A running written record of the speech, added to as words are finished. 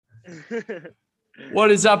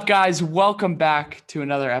What is up, guys? Welcome back to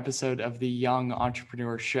another episode of the Young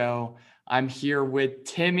Entrepreneur Show. I'm here with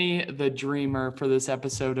Timmy, the dreamer, for this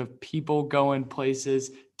episode of People Going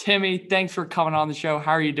Places. Timmy, thanks for coming on the show.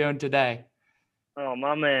 How are you doing today? Oh,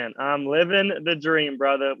 my man. I'm living the dream,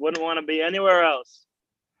 brother. Wouldn't want to be anywhere else.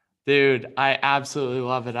 Dude, I absolutely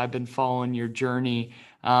love it. I've been following your journey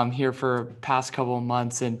here for past couple of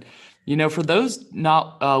months. And, for those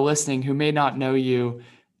not listening who may not know you,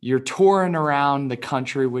 you're touring around the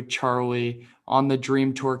country with Charlie on the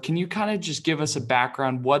Dream Tour. Can you kind of just give us a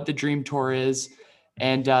background what the Dream Tour is?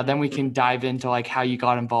 And then we can dive into like how you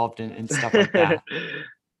got involved and stuff like that.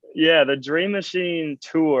 Yeah, the Dream Machine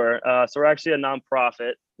Tour. So we're actually a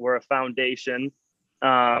nonprofit. We're a foundation.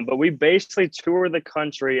 But we basically tour the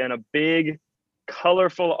country in a big,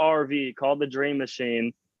 colorful RV called the Dream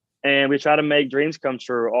Machine. And we try to make dreams come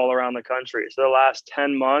true all around the country. So the last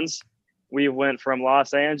 10 months, we went from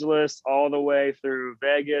Los Angeles all the way through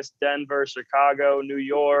Vegas, Denver, Chicago, New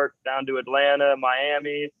York, down to Atlanta,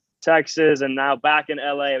 Miami, Texas, and now back in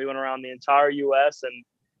LA. We went around the entire US, and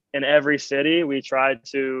in every city, we tried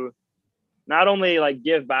to not only like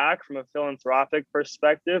give back from a philanthropic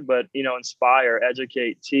perspective, but, inspire,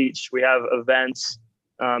 educate, teach. We have events,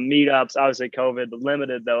 meetups. Obviously COVID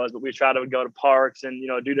limited those, but we try to go to parks and,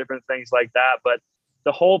 do different things like that. But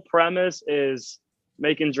the whole premise is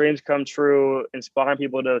making dreams come true, inspiring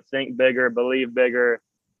people to think bigger, believe bigger,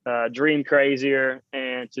 dream crazier,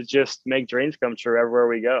 and to just make dreams come true everywhere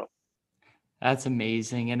we go. That's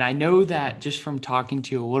amazing. And I know that just from talking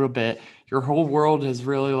to you a little bit, your whole world has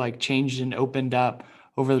really like changed and opened up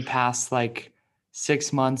over the past like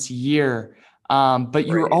 6 months, year. But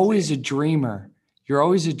you were always a dreamer. You're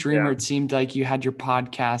always a dreamer. Yeah. It seemed like you had your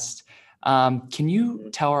podcast. Can you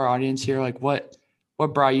tell our audience here, like what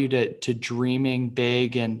brought you to dreaming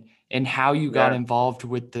big and how you got involved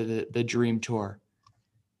with the Dream Tour?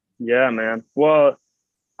 Yeah, man. Well,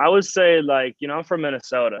 I would say I'm from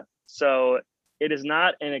Minnesota. So it is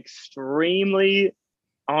not an extremely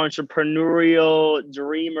entrepreneurial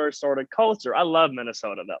dreamer sort of culture. I love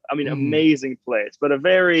Minnesota though. I mean, amazing place, but a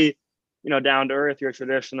very, down to earth, you're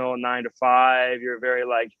traditional 9 to 5, you're very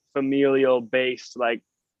like familial based like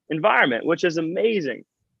environment, which is amazing.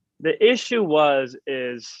 The issue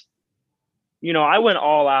is, I went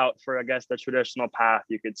all out for, I guess, the traditional path,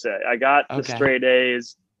 you could say. I got the straight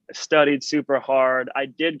A's, studied super hard. I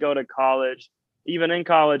did go to college. Even in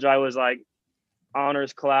college, I was like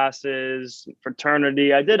honors classes,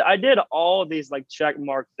 fraternity. I did all these like check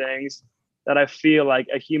mark things that I feel like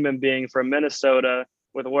a human being from Minnesota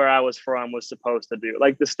with where I was from was supposed to do.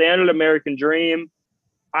 Like the standard American dream,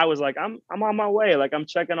 I was like, I'm on my way. Like I'm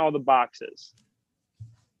checking all the boxes.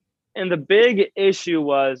 And the big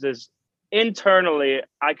issue is internally,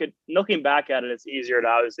 looking back at it, it's easier to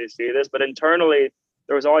obviously see this, but internally,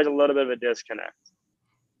 there was always a little bit of a disconnect.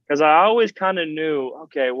 Because I always kind of knew,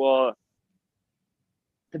 okay, well,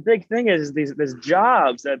 the big thing is these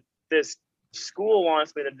jobs that this school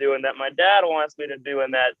wants me to do and that my dad wants me to do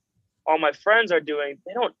and that all my friends are doing,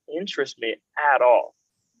 they don't interest me at all.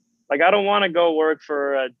 Like, I don't want to go work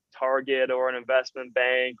for a Target or an investment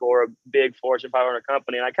bank or a big Fortune 500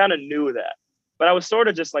 company. And I kind of knew that. But I was sort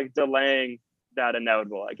of just like delaying that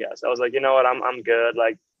inevitable, I guess. I was like, you know what, I'm good.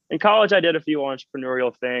 Like in college, I did a few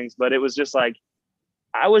entrepreneurial things, but it was just like,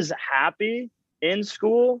 I was happy in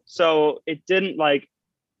school. So it didn't like,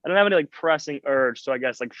 I don't have any like pressing urge to, I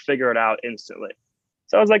guess, like figure it out instantly.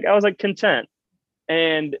 So I was like content.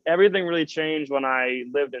 And everything really changed when I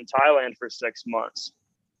lived in Thailand for 6 months.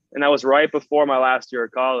 And that was right before my last year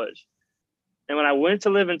of college. And when I went to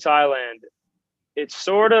live in Thailand, it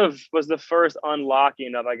sort of was the first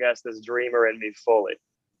unlocking of, I guess, this dreamer in me fully.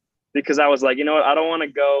 Because I was like, you know what? I don't want to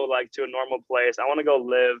go like to a normal place. I want to go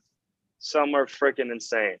live somewhere freaking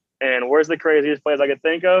insane. And where's the craziest place I could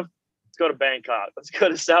think of? Let's go to Bangkok. Let's go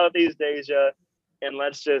to Southeast Asia and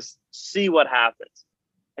let's just see what happens.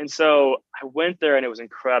 And so I went there and it was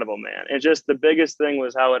incredible, man. And just the biggest thing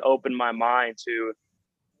was how it opened my mind to,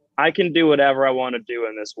 I can do whatever I want to do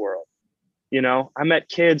in this world. I met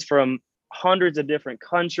kids from hundreds of different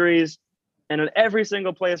countries, and in every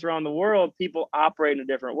single place around the world, people operate in a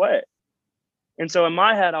different way. And so in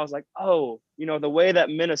my head, I was like, oh, the way that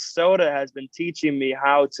Minnesota has been teaching me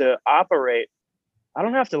how to operate, I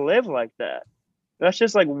don't have to live like that. That's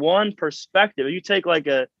just like one perspective. You take like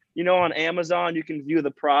on Amazon, you can view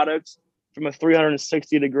the products from a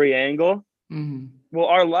 360-degree angle. Mm-hmm. Well,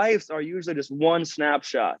 our lives are usually just one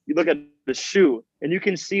snapshot. You look at the shoe and you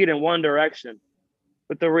can see it in one direction.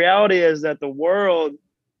 But the reality is that the world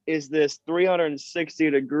is this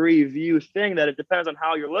 360-degree view thing that it depends on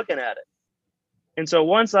how you're looking at it. And so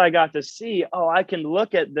once I got to see, oh, I can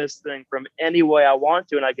look at this thing from any way I want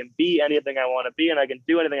to, and I can be anything I want to be, and I can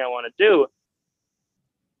do anything I want to do.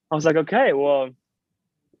 I was like, okay, well,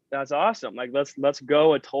 that's awesome. Like let's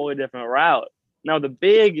go a totally different route. Now the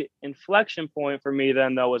big inflection point for me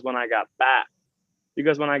then though was when I got back.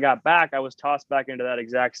 Because when I got back, I was tossed back into that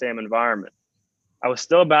exact same environment. I was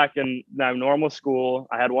still back in that normal school.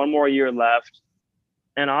 I had one more year left.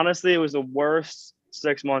 And honestly, it was the worst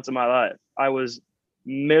 6 months of my life. I was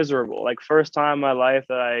miserable. Like first time in my life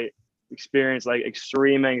that I experienced like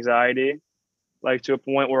extreme anxiety, like to a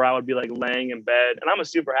point where I would be like laying in bed. And I'm a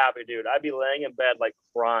super happy dude. I'd be laying in bed like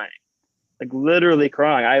crying, like literally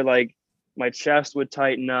crying. I like my chest would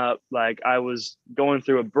tighten up, like I was going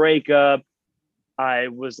through a breakup. I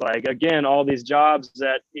was like, again, all these jobs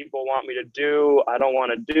that people want me to do, I don't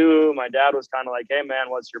want to do. My dad was kind of like, hey, man,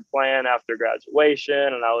 what's your plan after graduation?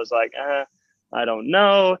 And I was like, I don't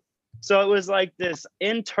know. So it was like this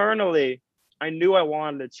internally, I knew I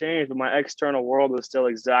wanted to change, but my external world was still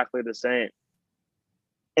exactly the same.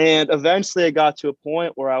 And eventually it got to a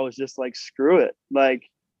point where I was just like, screw it. Like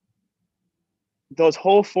those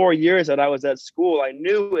whole 4 years that I was at school, I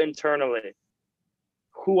knew internally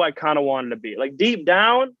who I kind of wanted to be. Like deep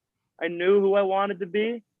down, I knew who I wanted to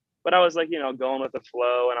be, but I was like, going with the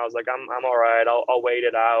flow. And I was like, I'm all right. I'll wait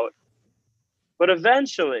it out. But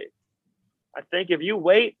eventually, I think if you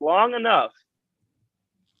wait long enough,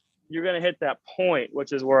 you're going to hit that point,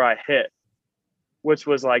 which is where I hit, which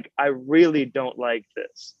was like, I really don't like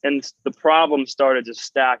this. And the problems started just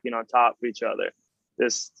stacking on top of each other.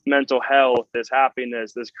 This mental health, this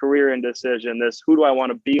happiness, this career indecision, this who do I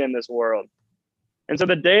want to be in this world? And so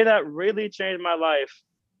the day that really changed my life,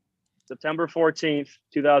 September 14th,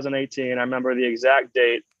 2018, I remember the exact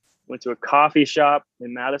date, went to a coffee shop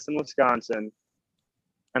in Madison, Wisconsin,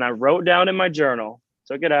 and I wrote down in my journal,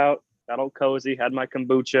 took it out, got all cozy, had my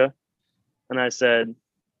kombucha, and I said,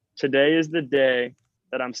 today is the day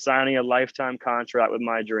that I'm signing a lifetime contract with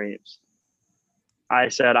my dreams. I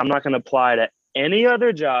said, I'm not going to apply to any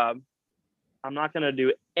other job. I'm not going to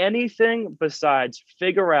do anything besides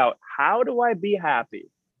figure out how do I be happy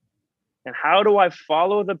and how do I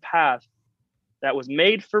follow the path that was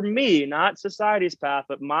made for me, not society's path,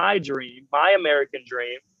 but my dream, my American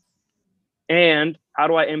dream. And how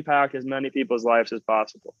do I impact as many people's lives as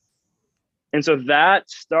possible? And so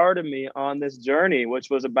that started me on this journey, which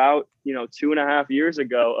was about, 2.5 years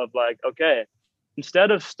ago of like, okay,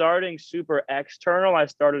 instead of starting super external, I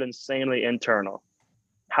started insanely internal.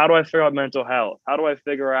 How do I figure out mental health? How do I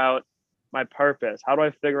figure out my purpose? How do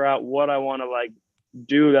I figure out what I want to like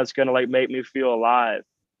do that's going to like make me feel alive?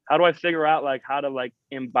 How do I figure out like how to like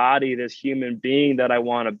embody this human being that I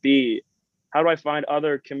want to be? How do I find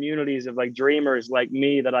other communities of like dreamers like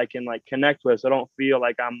me that I can like connect with so I don't feel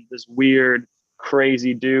like I'm this weird,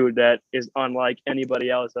 crazy dude that is unlike anybody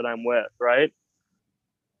else that I'm with, right?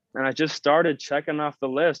 And I just started checking off the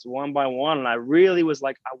list one by one. And I really was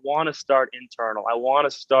like, I want to start internal. I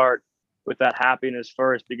want to start with that happiness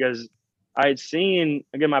first because I had seen,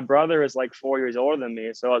 again, my brother is like 4 years older than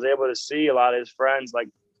me. So I was able to see a lot of his friends like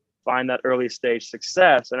find that early stage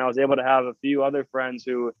success. And I was able to have a few other friends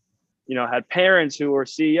who, had parents who were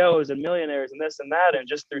CEOs and millionaires and this and that. And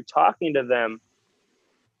just through talking to them,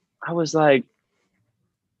 I was like,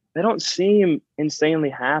 they don't seem insanely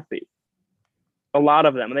happy, a lot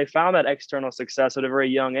of them. And they found that external success at a very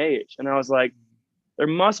young age. And I was like, there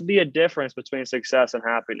must be a difference between success and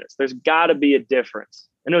happiness. There's got to be a difference.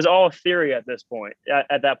 And it was all theory at this point,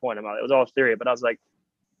 at that point in my life. It was all theory. But I was like,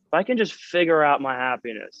 if I can just figure out my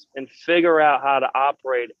happiness and figure out how to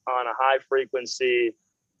operate on a high frequency,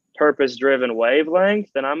 purpose driven wavelength,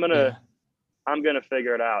 then I'm gonna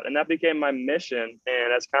figure it out. And that became my mission.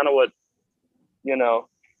 And that's kind of what,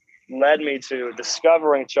 led me to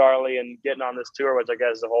discovering Charlie and getting on this tour, which I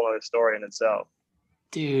guess is a whole other story in itself.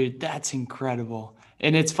 Dude, that's incredible.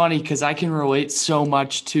 And it's funny because I can relate so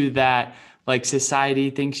much to that. Like society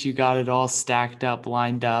thinks you got it all stacked up,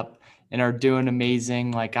 lined up, and are doing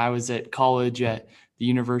amazing. Like I was at college at the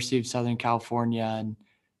University of Southern California, and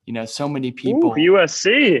so many Ooh, people.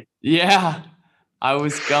 USC. Yeah, I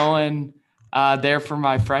was going there for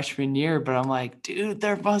my freshman year, but I'm like, dude,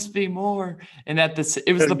 there must be more. And it was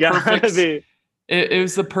There's the gotta perfect. be. It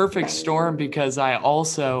was the perfect storm because I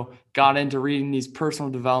also got into reading these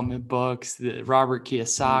personal development books, the Robert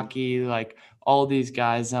Kiyosaki, like all these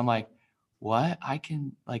guys. And I'm like, what? I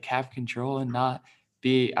can like have control and not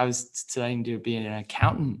be. I was studying to be an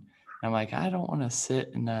accountant. And I'm like, I don't want to sit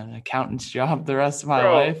in an accountant's job the rest of my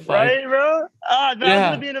Bro, life. Like, right, bro? I was gonna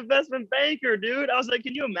yeah, be an investment banker, dude. I was like,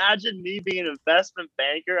 can you imagine me being an investment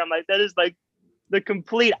banker? I'm like, that is like the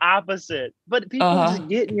complete opposite. But people Uh-huh. just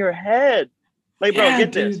get in your head. Like, bro, Yeah,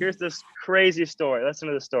 get this. dude. Here's this crazy story. Listen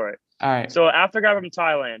to the story. All right. So after I got from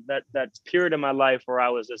Thailand, that period in my life where I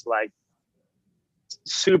was just like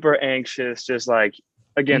super anxious, just like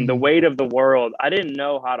again, the Mhm. weight of the world. I didn't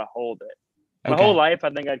know how to hold it. My whole Okay. life, I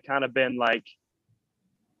think I'd kind of been like,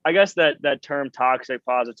 I guess that term toxic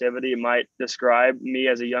positivity might describe me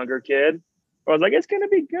as a younger kid. I was like, it's gonna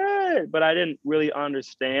be good, but I didn't really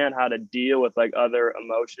understand how to deal with like other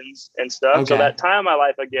emotions and stuff. So Okay. that time of my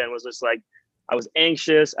life again was just like I was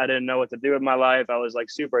anxious. I didn't know what to do with my life. I was like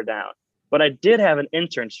super down. But I did have an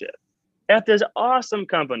internship at this awesome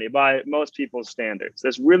company by most people's standards.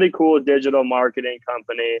 This really cool digital marketing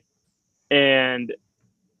company. And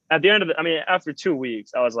at the end of the, I mean, after 2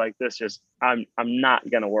 weeks, I was like, this just, I'm not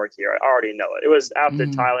gonna work here. I already know it. It was after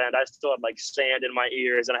Mhm. Thailand. I still had like sand in my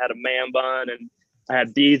ears, and I had a man bun, and I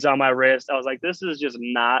had beads on my wrist. I was like, this is just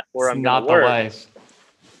not where It's I'm gonna not the work. life.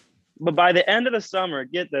 But by the end of the summer,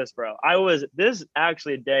 get this, bro. This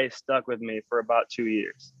actually day stuck with me for about 2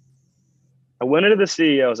 years. I went into the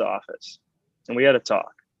CEO's office, and we had a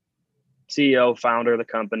talk. CEO, founder of the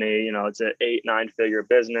company, it's an 8, 9 figure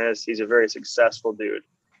business. He's a very successful dude.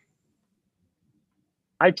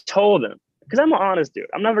 I told him, because I'm an honest dude.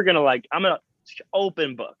 I'm never gonna like, I'm an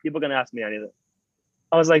open book. People can ask me anything.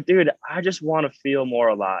 I was like, dude, I just want to feel more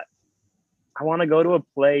alive. I want to go to a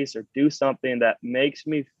place or do something that makes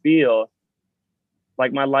me feel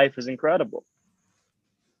like my life is incredible.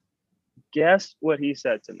 Guess what he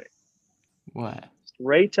said to me? What?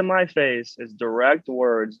 Straight to my face, his direct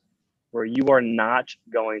words where you are not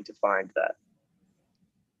going to find that.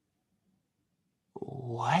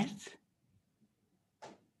 What?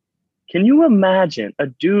 Can you imagine a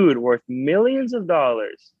dude worth millions of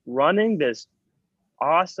dollars running this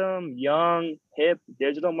awesome, young, hip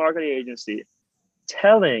digital marketing agency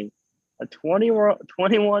telling a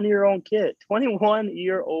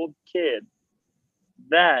 21-year-old kid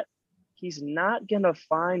that he's not going to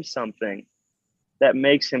find something that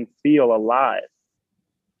makes him feel alive?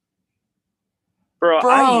 Bro,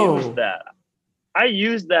 I use Bro. that. I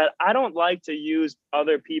use that. I don't like to use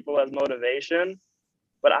other people as motivation,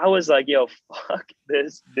 but I was like, yo, fuck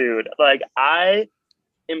this dude. Like, I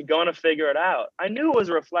am going to figure it out. I knew it was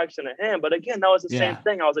a reflection of him, but again, that was the same Yeah.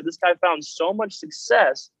 thing. I was like, this guy found so much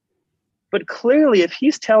success, but clearly, if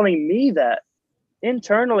he's telling me that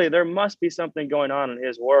internally, there must be something going on in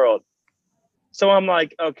his world. So I'm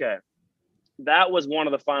like, okay, that was one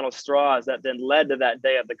of the final straws that then led to that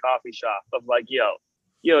day at the coffee shop of like, yo,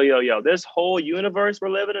 this whole universe we're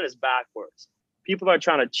living in is backwards. People are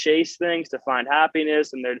trying to chase things to find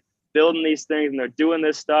happiness, and they're building these things and they're doing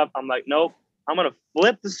this stuff. I'm like, nope, I'm going to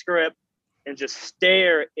flip the script and just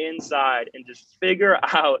stare inside and just figure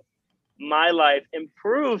out my life,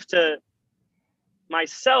 improve to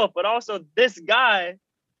myself, but also this guy,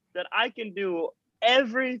 that I can do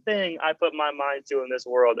everything I put my mind to in this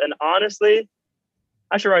world. And honestly,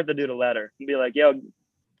 I should write the dude a letter and be like, yo,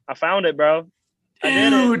 I found it, bro. I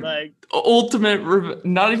did it. Dude, Like,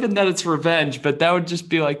 not even that it's revenge, but that would just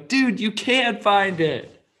be like, dude, you can't find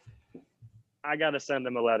it. I got to send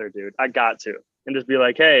him a letter, dude. I got to. And just be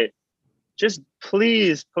like, hey, just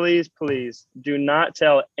please, please, please do not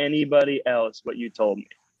tell anybody else what you told me.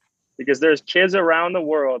 Because there's kids around the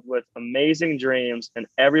world with amazing dreams, and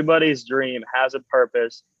everybody's dream has a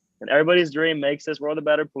purpose, and everybody's dream makes this world a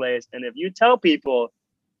better place. And if you tell people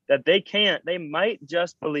that they can't, they might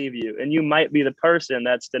just believe you, and you might be the person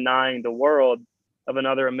that's denying the world of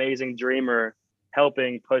another amazing dreamer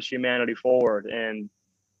helping push humanity forward. And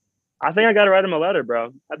I think I got to write him a letter,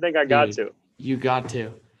 bro. I think I got Dude, to. you got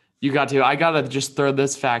to. You got to. I got to just throw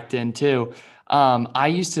this fact in too. I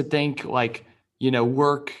used to think like,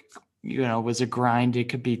 work, was a grind. It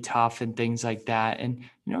could be tough and things like that. And,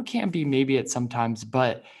 it can be maybe at sometimes,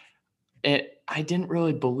 but I didn't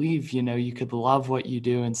really believe, you could love what you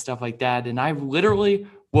do and stuff like that. And I literally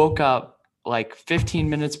woke up like 15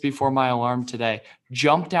 minutes before my alarm today,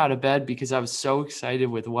 jumped out of bed because I was so excited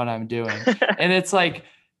with what I'm doing. And it's like,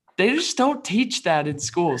 they just don't teach that in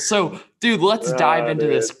school. So, dude, let's dive into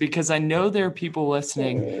this Dude. because I know there are people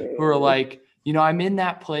listening who are like, I'm in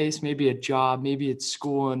that place, maybe a job, maybe it's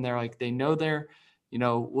school, and they're like, they know they're,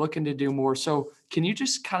 looking to do more. So, can you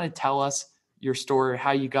just kind of tell us your story,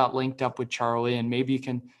 how you got linked up with Charlie, and maybe you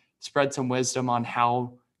can spread some wisdom on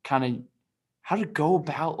how to go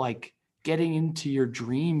about like getting into your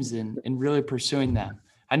dreams and really pursuing them.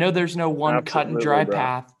 I know there's no one cut and Absolutely, dry bro.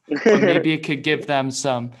 path, but maybe it could give them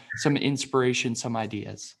some inspiration, some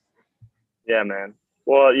ideas. Yeah, man.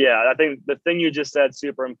 Well, yeah, I think the thing you just said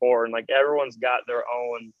super important. Like everyone's got their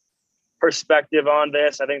own perspective on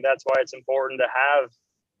this. I think that's why it's important to have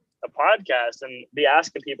a podcast and be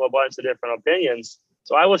asking people a bunch of different opinions.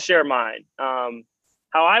 So I will share mine.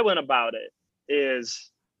 How I went about it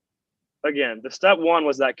is, again, the step one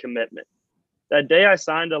was that commitment. That day I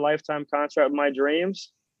signed a lifetime contract with my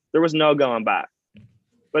dreams, there was no going back.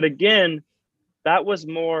 But again, that was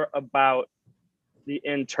more about the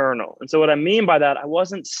internal. And so what I mean by that, I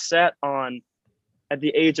wasn't set on, at the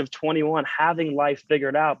age of 21, having life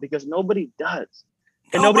figured out, because nobody does.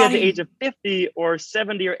 And nobody at the age of 50 or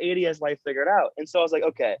 70 or 80 has life figured out. And so I was like,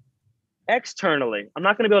 okay, externally, I'm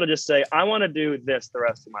not going to be able to just say, I want to do this the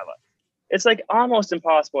rest of my life. It's like almost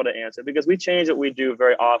impossible to answer, because we change what we do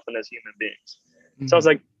very often as human beings. Mm-hmm. So I was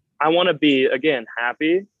like, I want to be, again,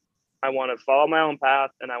 happy. I want to follow my own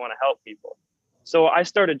path, and I want to help people. So I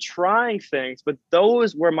started trying things, but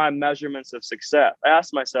those were my measurements of success. I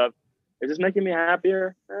asked myself, is this making me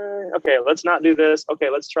happier? Okay, let's not do this. Okay,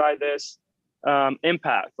 let's try this.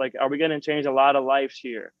 Impact, like, are we going to change a lot of lives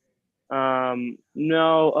here?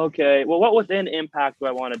 No. Okay, well, what within impact do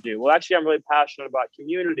I want to do? Well, actually, I'm really passionate about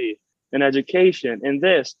community and education and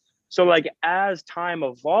this. So like, as time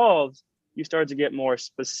evolves, you start to get more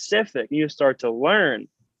specific, you start to learn.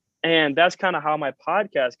 And that's kind of how my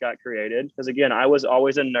podcast got created. Because again, I was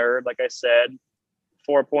always a nerd, like I said,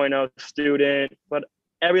 4.0 student, but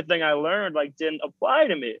everything I learned like didn't apply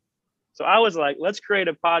to me. So I was like, let's create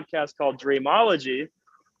a podcast called Dreamology,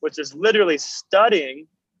 which is literally studying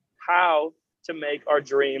how to make our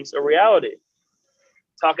dreams a reality.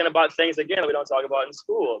 Talking about things, again, that we don't talk about in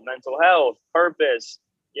school: mental health, purpose,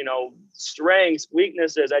 strengths,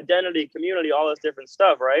 weaknesses, identity, community, all this different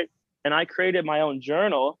stuff, right? And I created my own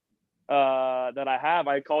journal that I have.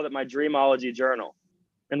 I called it my Dreamology journal.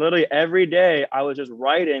 And literally every day I was just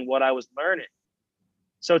writing what I was learning.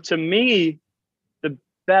 So to me, the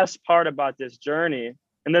best part about this journey,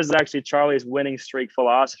 and this is actually Charlie's winning streak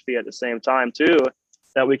philosophy at the same time too,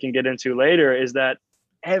 that we can get into later, is that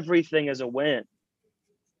everything is a win.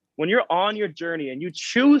 When you're on your journey and you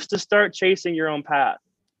choose to start chasing your own path,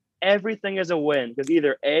 everything is a win, because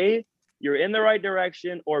either A, you're in the right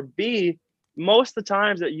direction, or B, most of the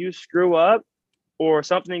times that you screw up or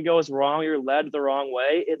something goes wrong, you're led the wrong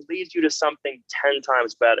way, it leads you to something 10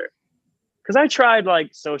 times better. Because I tried like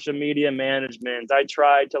social media management. I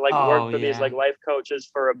tried to work for these like life coaches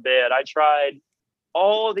for a bit. I tried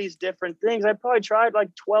all these different things. I probably tried like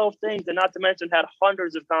 12 things, and not to mention had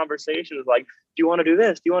hundreds of conversations like, do you want to do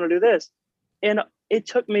this? Do you want to do this? And it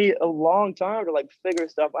took me a long time to figure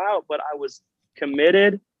stuff out, but I was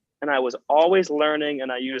committed and I was always learning,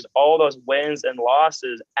 and I used all those wins and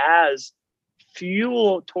losses as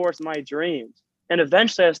fuel towards my dreams. And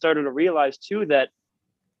eventually I started to realize too that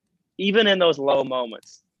even in those low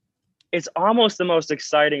moments, it's almost the most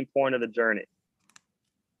exciting point of the journey,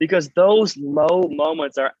 because those low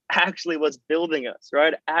moments are actually what's building us,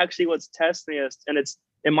 right? Actually what's testing us. And it's,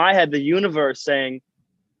 in my head, the universe saying,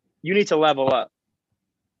 you need to level up,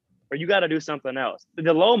 or you got to do something else.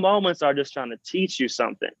 The low moments are just trying to teach you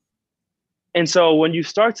something. And so when you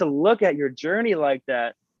start to look at your journey like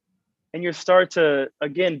that, and you start to,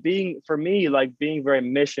 again, being very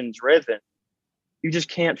mission driven, you just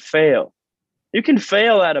can't fail. You can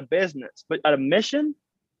fail at a business, but at a mission,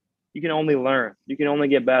 you can only learn. You can only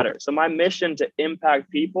get better. So my mission to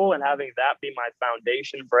impact people and having that be my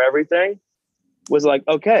foundation for everything was like,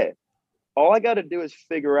 okay, all I got to do is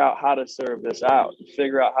figure out how to serve this out,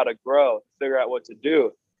 figure out how to grow, figure out what to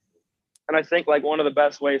do. And I think one of the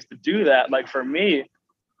best ways to do that, for me,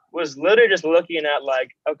 was literally just looking at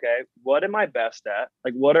okay, what am I best at?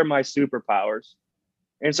 What are my superpowers?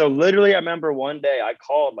 And so literally I remember one day I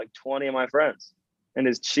called 20 of my friends, and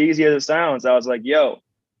as cheesy as it sounds, I was like, yo,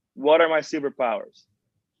 what are my superpowers?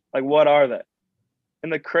 What are they?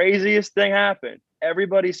 And the craziest thing happened.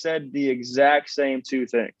 Everybody said the exact same two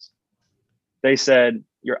things. They said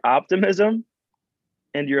your optimism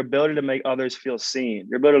and your ability to make others feel seen,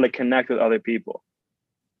 your ability to connect with other people.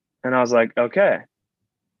 And I was like, okay,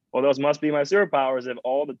 well, those must be my superpowers if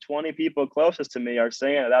all the 20 people closest to me are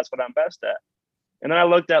saying that's what I'm best at. And then I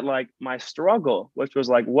looked at my struggle, which was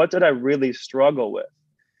what did I really struggle with?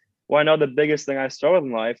 Well, I know the biggest thing I struggled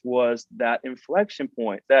in life was that inflection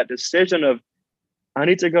point, that decision of, I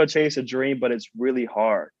need to go chase a dream, but it's really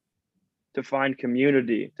hard to find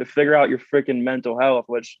community, to figure out your freaking mental health,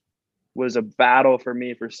 which was a battle for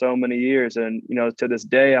me for so many years. And, to this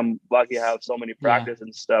day, I'm lucky to have so many practice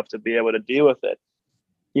and stuff to be able to deal with it.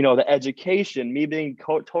 The education, me being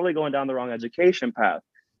totally going down the wrong education path.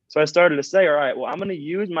 So I started to say, all right, well, I'm going to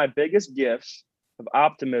use my biggest gifts of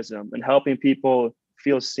optimism and helping people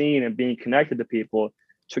feel seen and being connected to people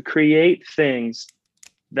to create things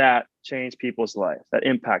that change people's lives, that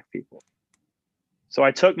impact people. So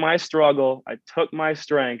I took my struggle, I took my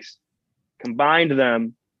strengths, combined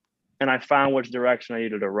them, and I found which direction I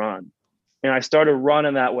needed to run. And I started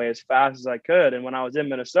running that way as fast as I could. And when I was in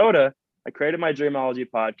Minnesota, I created my Dreamology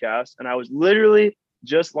podcast, and I was literally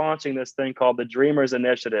just launching this thing called the Dreamers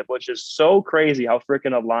Initiative, which is so crazy how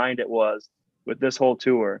freaking aligned it was with this whole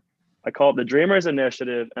tour. I called it the Dreamers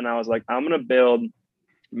Initiative, and I was like, I'm going to build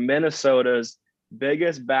Minnesota's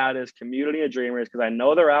biggest, baddest community of dreamers, because I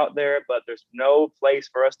know they're out there, but there's no place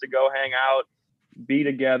for us to go hang out, be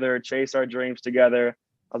together, chase our dreams together.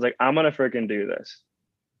 I was like, I'm going to freaking do this.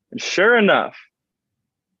 And sure enough,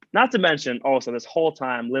 not to mention also this whole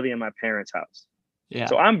time living in my parents' house. Yeah.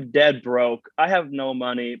 So I'm dead broke. I have no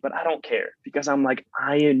money, but I don't care because I'm like,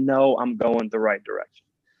 I know I'm going the right direction.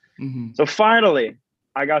 Mm-hmm. So finally,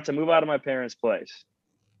 I got to move out of my parents' place.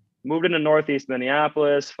 Moved into Northeast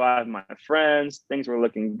Minneapolis, 5 of my friends. Things were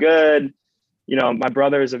looking good. You know, my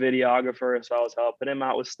brother is a videographer, so I was helping him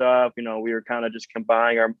out with stuff. You know, we were kind of just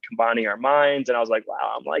combining our minds. And I was like,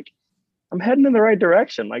 wow, I'm heading in the right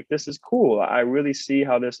direction. Like, this is cool. I really see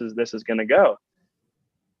how this is going to go.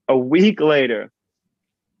 A week later,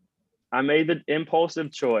 I made the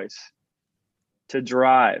impulsive choice to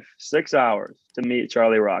drive 6 hours to meet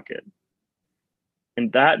Charlie Rocket.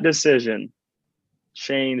 And that decision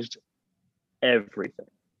changed everything.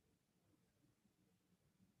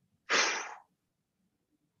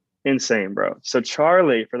 Insane, bro. So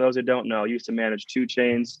Charlie, for those who don't know, used to manage 2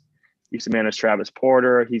 Chainz, used to manage Travis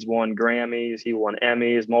Porter. He's won Grammys, he won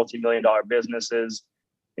Emmys, multi-million-dollar businesses.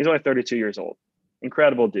 He's only 32 years old.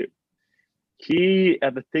 Incredible dude. He,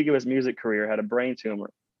 at the peak of his music career, had a brain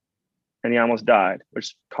tumor, and he almost died,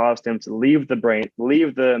 which caused him to leave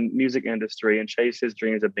the music industry and chase his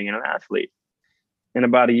dreams of being an athlete. In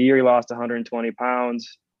about a year, he lost 120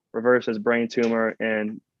 pounds, reversed his brain tumor,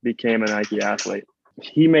 and became a Nike athlete.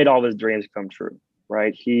 He made all his dreams come true,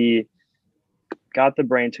 right? He got the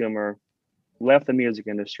brain tumor, left the music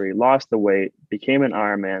industry, lost the weight, became an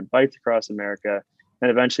Ironman, biked across America, and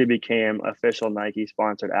eventually became official Nike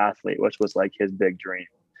sponsored athlete, which was like his big dream.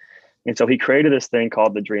 And so he created this thing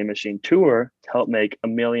called the Dream Machine Tour to help make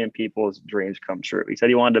 1 million people's dreams come true. He said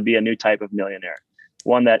he wanted to be a new type of millionaire,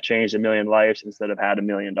 one that changed 1 million lives instead of had $1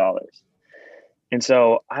 million. And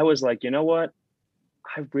so I was like, you know what?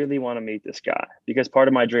 I really want to meet this guy, because part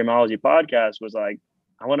of my Dreamology podcast was like,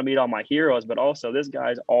 I want to meet all my heroes, but also this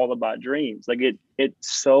guy's all about dreams. Like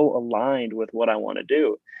it's so aligned with what I want to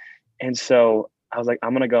do. And so I was like, I'm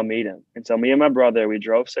going to go meet him. And so me and my brother, we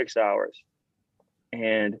drove 6 hours.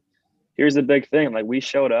 And here's the big thing. Like, we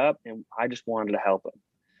showed up and I just wanted to help him.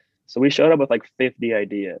 So we showed up with like 50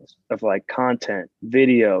 ideas of like content,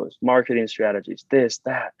 videos, marketing strategies, this,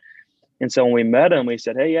 that. And so when we met him, we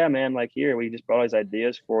said, hey, yeah, man, like, here, we just brought all these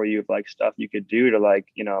ideas for you of like stuff you could do to like,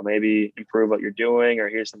 you know, maybe improve what you're doing, or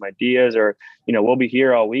here's some ideas, or, you know, we'll be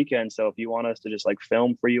here all weekend. So if you want us to just like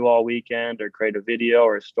film for you all weekend or create a video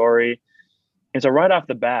or a story. And so right off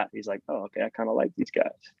the bat, he's like, oh, okay, I kind of like these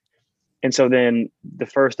guys. And so then the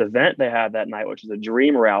first event they had that night, which is a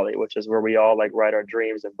dream rally, which is where we all like write our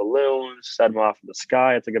dreams in balloons, set them off in the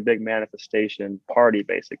sky. It's like a big manifestation party,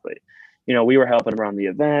 basically. You know, we were helping around the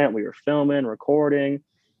event, we were filming, recording.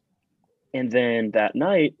 And then that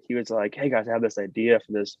night he was like, hey guys, I have this idea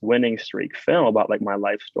for this winning streak film about like my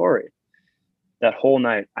life story. That whole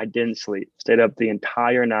night I didn't sleep, stayed up the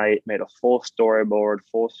entire night, made a full storyboard,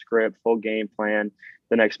 full script, full game plan.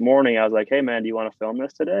 The next morning I was like, hey man, do you want to film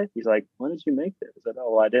this today? He's like, when did you make this? I said,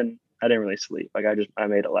 oh, well, I didn't really sleep. Like I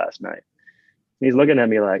made it last night. He's looking at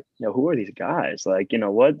me like, you know, who are these guys? Like, you know,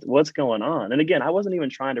 what's going on? And again, I wasn't even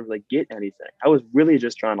trying to really get anything. I was really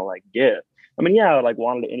just trying to like give. I mean, yeah, I like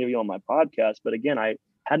wanted to interview on my podcast, but again, I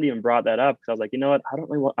hadn't even brought that up because I was like, you know what? I don't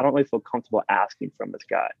really feel comfortable asking from this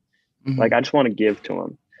guy. Mm-hmm. Like, I just want to give to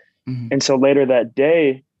him. Mm-hmm. And so later that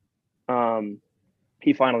day,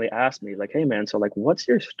 he finally asked me like, hey man, so like, what's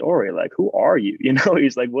your story? Like, who are you? You know,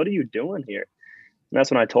 he's like, what are you doing here? And that's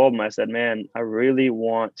when I told him, I said, man, I really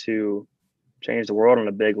want to change the world on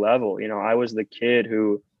a big level. You know, I was the kid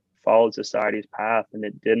who followed society's path and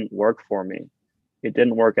it didn't work for me. It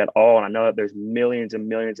didn't work at all. And I know that there's millions and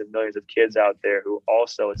millions and millions of kids out there who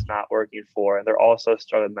also it's not working for, and they're also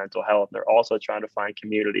struggling with mental health. They're also trying to find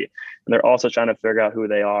community, and they're also trying to figure out who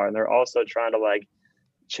they are. And they're also trying to like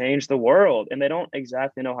change the world, and they don't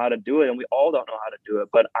exactly know how to do it. And we all don't know how to do it,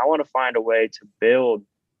 but I want to find a way to build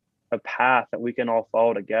a path that we can all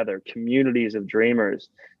follow together, communities of dreamers.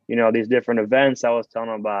 You know, these different events I was telling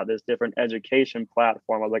them about, this different education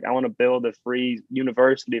platform. I was like, I want to build a free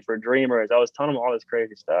university for dreamers. I was telling him all this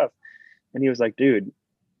crazy stuff. And he was like, dude,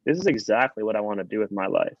 this is exactly what I want to do with my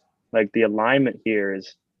life. Like the alignment here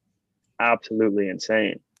is absolutely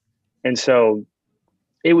insane. And so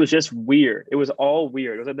it was just weird. It was all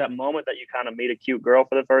weird. It was at that moment that you kind of meet a cute girl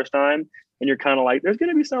for the first time and you're kind of like, there's going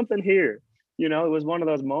to be something here. You know, it was one of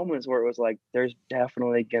those moments where it was like, there's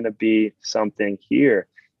definitely going to be something here.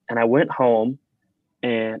 And I went home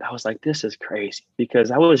and I was like, this is crazy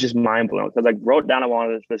because I was just mind blown because I wrote down I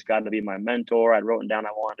wanted this guy to be my mentor. I'd written down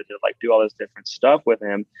I wanted to like do all this different stuff with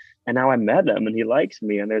him. And now I met him and he likes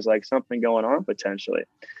me and there's like something going on potentially.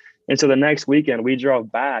 And so the next weekend we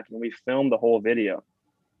drove back and we filmed the whole video.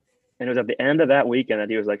 And it was at the end of that weekend that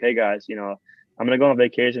he was like, hey guys, you know, I'm going to go on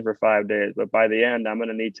vacation for 5 days, but by the end, I'm going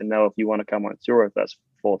to need to know if you want to come on tour with us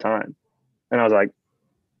full time. And I was like,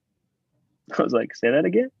 say that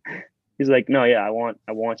again. He's like, no, yeah, I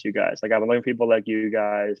want you guys. Like, I've been looking for people like you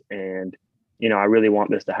guys. And, you know, I really want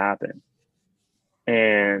this to happen.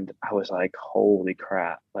 And I was like, holy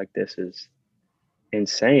crap. Like, this is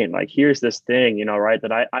insane. Like, here's this thing, you know, right.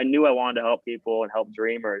 That I knew I wanted to help people and help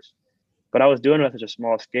dreamers, but I was doing it at such a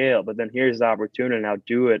small scale. But then here's the opportunity to now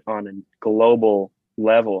do it on a global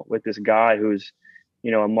level with this guy who's,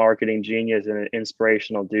 you know, a marketing genius and an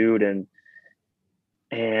inspirational dude.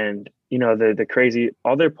 And you know, the crazy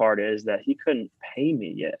other part is that he couldn't pay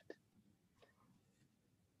me yet.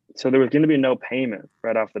 So there was going to be no payment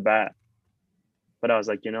right off the bat. But I was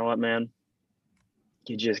like, you know what, man?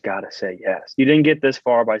 You just got to say yes. You didn't get this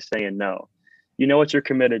far by saying no. You know what you're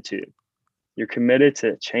committed to. You're committed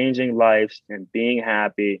to changing lives and being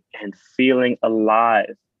happy and feeling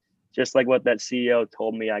alive, just like what that CEO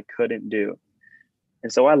told me I couldn't do.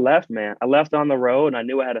 And so I left, man. I left on the road and I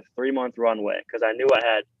knew I had a 3-month runway because I knew I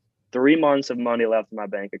had 3 months of money left in my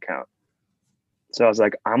bank account. So I was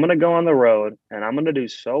like, I'm going to go on the road and I'm going to do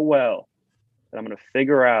so well that I'm going to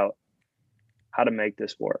figure out how to make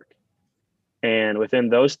this work. And within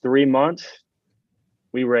those 3 months,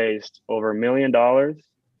 we raised over $1 million.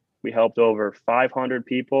 We helped over 500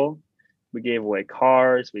 people. We gave away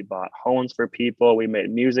cars. We bought homes for people. We made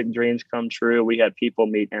music dreams come true. We had people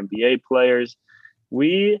meet NBA players.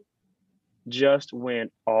 We just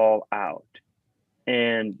went all out.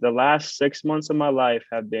 And the last 6 months of my life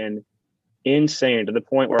have been insane to the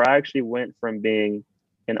point where I actually went from being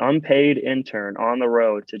an unpaid intern on the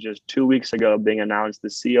road to just 2 weeks ago being announced the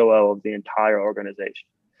COO of the entire organization.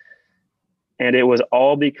 And it was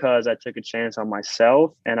all because I took a chance on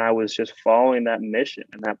myself and I was just following that mission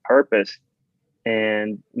and that purpose.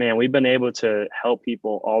 And man, we've been able to help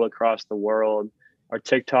people all across the world. Our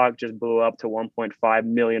TikTok just blew up to 1.5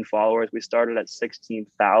 million followers. We started at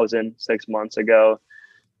 16,000 6 months ago.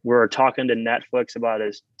 We're talking to Netflix about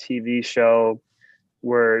his TV show.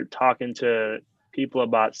 We're talking to people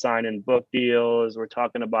about signing book deals. We're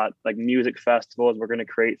talking about like music festivals we're going to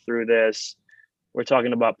create through this. We're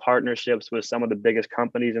talking about partnerships with some of the biggest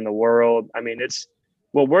companies in the world. I mean, it's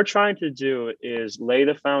what we're trying to do is lay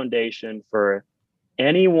the foundation for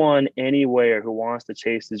anyone, anywhere who wants to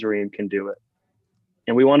chase the dream can do it.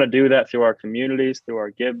 And we want to do that through our communities, through our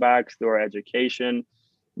give backs, through our education.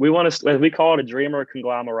 We want to, we call it a dreamer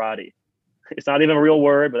conglomerate. It's not even a real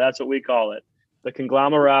word, but that's what we call it. The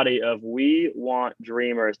conglomerate of we want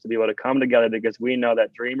dreamers to be able to come together because we know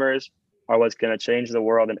that dreamers are what's going to change the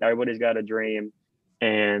world and everybody's got a dream.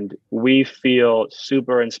 And we feel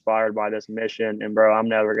super inspired by this mission. And bro, I'm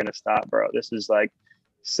never going to stop, bro. This is like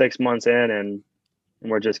 6 months in and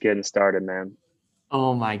we're just getting started, man.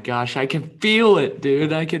 Oh my gosh, I can feel it,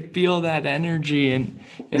 dude. I can feel that energy and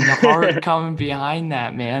the heart coming behind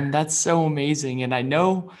that, man. That's so amazing. And I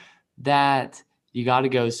know that you got to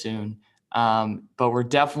go soon. But we're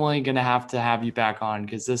definitely going to have you back on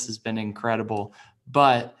because this has been incredible.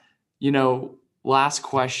 But, you know, last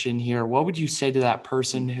question here. What would you say to that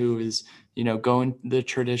person who is, you know, going the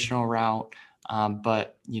traditional route,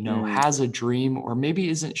 but, you know, Mm, has a dream or maybe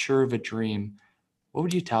isn't sure of a dream? What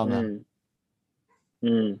would you tell them?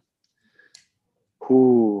 mm, mm.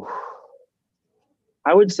 Ooh.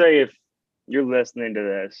 I would say if you're listening to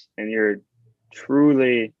this and you're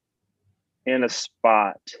truly in a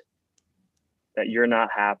spot that you're not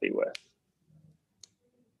happy with,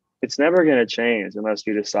 it's never going to change unless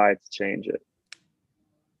you decide to change it.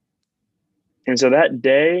 And so that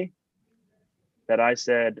day that I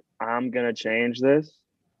said, I'm going to change this,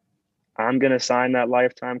 I'm going to sign that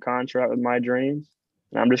lifetime contract with my dreams,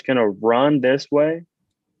 and I'm just going to run this way,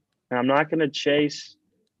 and I'm not going to chase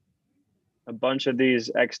a bunch of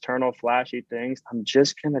these external flashy things. I'm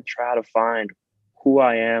just going to try to find who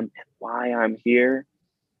I am and why I'm here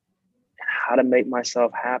and how to make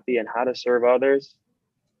myself happy and how to serve others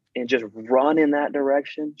and just run in that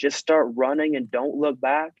direction. Just start running and don't look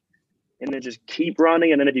back. and then just keep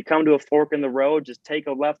running. And then if you come to a fork in the road, just take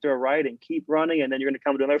a left or a right and keep running. And then you're going to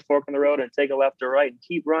come to another fork in the road and take a left or right and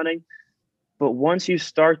keep running. But once you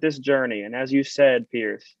start this journey, and as you said,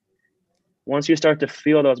 Pierce, once you start to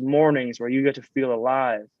feel those mornings where you get to feel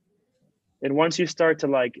alive, and once you start to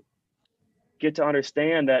like get to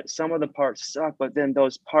understand that some of the parts suck, but then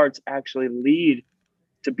those parts actually lead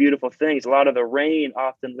to beautiful things. A lot of the rain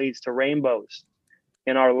often leads to rainbows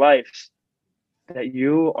in our lives, that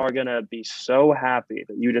you are going to be so happy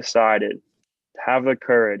that you decided to have the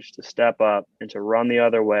courage to step up and to run the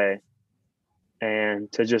other way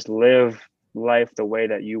and to just live life the way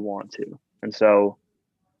that you want to. And so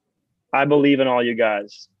I believe in all you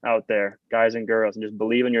guys out there, guys and girls, and just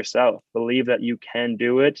believe in yourself. Believe that you can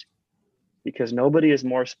do it, because nobody is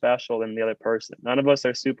more special than the other person. None of us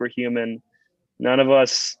are superhuman. None of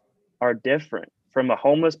us are different. From a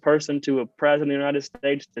homeless person to a president of the United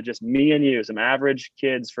States to just me and you, some average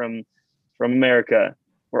kids from America,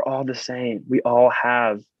 we're all the same. We all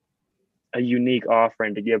have a unique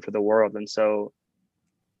offering to give to the world. And so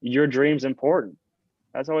your dream's important.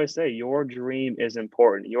 That's all I say. Your dream is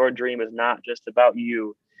important. Your dream is not just about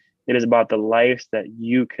you. It is about the life that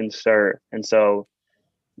you can serve. And so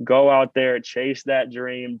go out there, chase that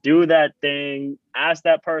dream, do that thing, ask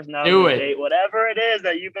that person out on a date, whatever it is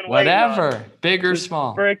that you've been waiting on. Whatever, big or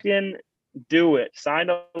small. Freaking do it. Sign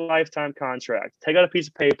a lifetime contract. Take out a piece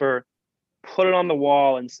of paper, put it on the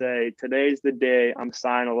wall and say, today's the day I'm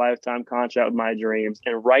signing a lifetime contract with my dreams,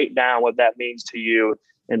 and write down what that means to you.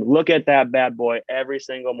 And look at that bad boy every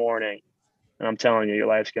single morning. And I'm telling you, your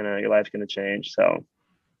life's gonna change. So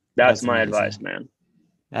that's my advice, man.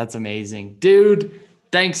 That's amazing. Dude,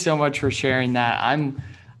 thanks so much for sharing that.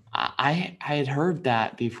 I had heard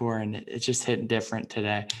that before, and it just hit different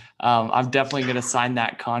today. I'm definitely going to sign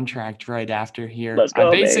that contract right after here. Let's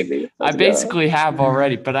go, baby. I basically have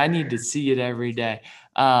already, but I need to see it every day.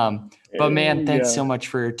 But man, thanks so much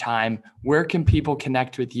for your time. Where can people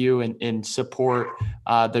connect with you and support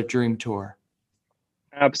the Dream Tour?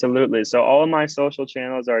 Absolutely. So all of my social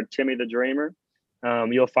channels are Timmy the Dreamer.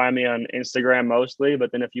 You'll find me on Instagram mostly,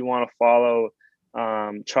 but then if you want to follow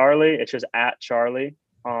Charlie, it's just @Charlie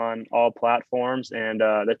on all platforms, and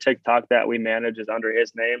the TikTok that we manage is under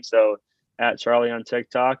his name, so @Charlie on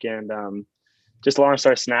TikTok. And just launched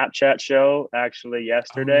our Snapchat show actually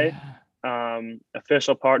yesterday.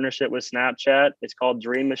 Official partnership with Snapchat. It's called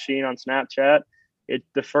Dream Machine on Snapchat.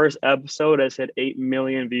 The first episode has hit 8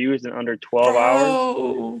 million views in under 12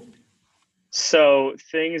 hours. So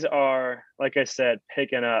things are, like I said,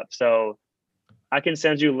 picking up. So I can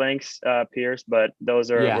send you links, Pierce, but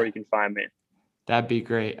those are where you can find me. That'd be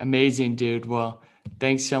great. Amazing, dude. Well,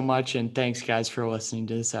 thanks so much. And thanks, guys, for listening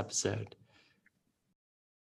to this episode.